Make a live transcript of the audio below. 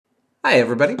Hi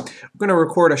everybody. We're going to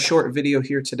record a short video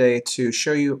here today to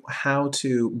show you how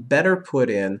to better put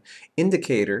in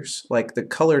indicators, like the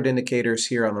colored indicators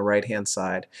here on the right hand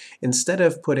side, instead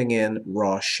of putting in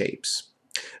raw shapes.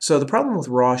 So the problem with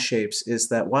raw shapes is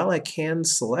that while I can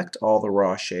select all the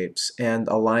raw shapes and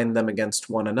align them against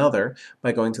one another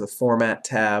by going to the Format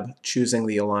tab, choosing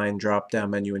the Align drop-down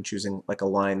menu and choosing like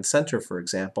Align Center, for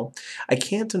example, I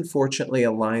can't unfortunately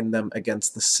align them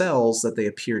against the cells that they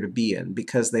appear to be in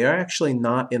because they are actually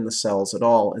not in the cells at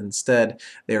all. Instead,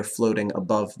 they are floating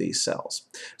above these cells.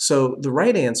 So the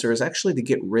right answer is actually to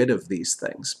get rid of these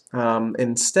things.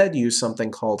 Instead, use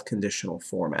something called conditional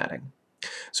formatting.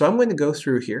 So I'm going to go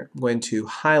through here. I'm going to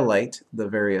highlight the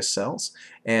various cells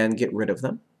and get rid of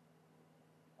them.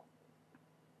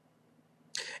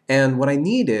 And what I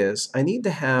need is, I need to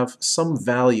have some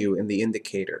value in the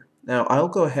indicator. Now I'll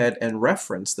go ahead and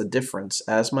reference the difference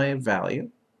as my value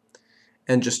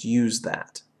and just use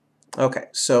that. Okay,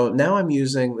 so now I'm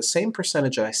using the same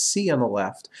percentage I see on the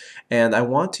left, and I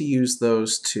want to use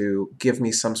those to give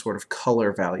me some sort of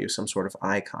color value, some sort of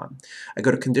icon. I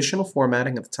go to Conditional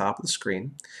Formatting at the top of the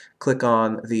screen, click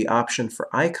on the option for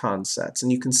icon sets,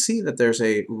 and you can see that there's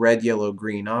a red, yellow,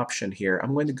 green option here.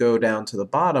 I'm going to go down to the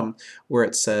bottom where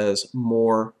it says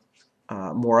more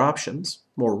options,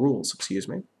 more rules, excuse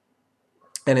me.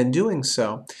 And in doing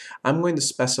so, I'm going to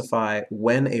specify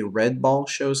when a red ball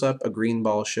shows up, a green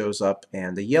ball shows up,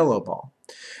 and a yellow ball.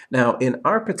 Now, in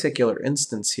our particular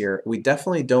instance here, we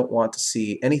definitely don't want to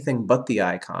see anything but the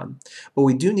icon, but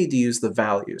we do need to use the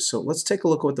values. So let's take a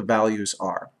look at what the values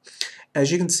are. As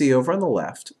you can see over on the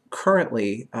left,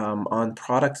 currently on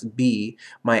product B,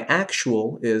 my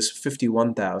actual is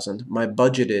 51,000, my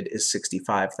budgeted is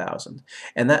 65,000.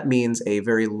 And that means a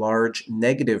very large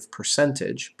negative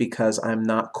percentage because I'm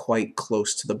not quite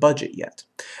close to the budget yet.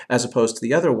 As opposed to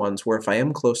the other ones where if I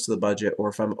am close to the budget or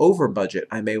if I'm over budget,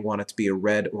 I may want it to be a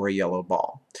red or a yellow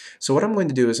ball. So what I'm going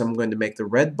to do is I'm going to make the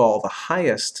red ball the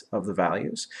highest of the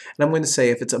values, and I'm going to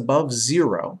say if it's above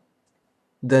 0,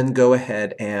 then go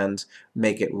ahead and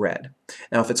make it red.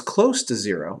 Now if it's close to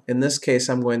 0, in this case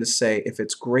I'm going to say if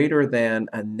it's greater than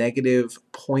a negative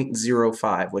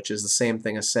 0.05, which is the same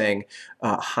thing as saying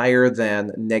higher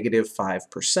than negative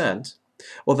 5%,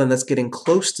 well then that's getting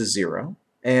close to 0,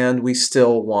 and we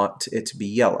still want it to be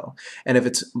yellow. And if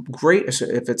it's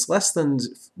if it's less than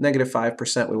negative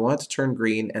 5%, we want it to turn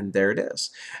green, and there it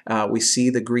is. We see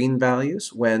the green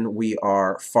values when we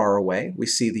are far away, we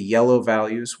see the yellow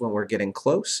values when we're getting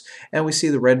close, and we see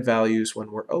the red values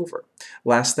when we're over.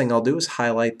 Last thing I'll do is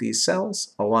highlight these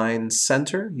cells, align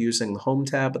center using the Home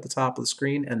tab at the top of the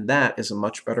screen, and that is a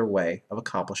much better way of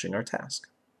accomplishing our task.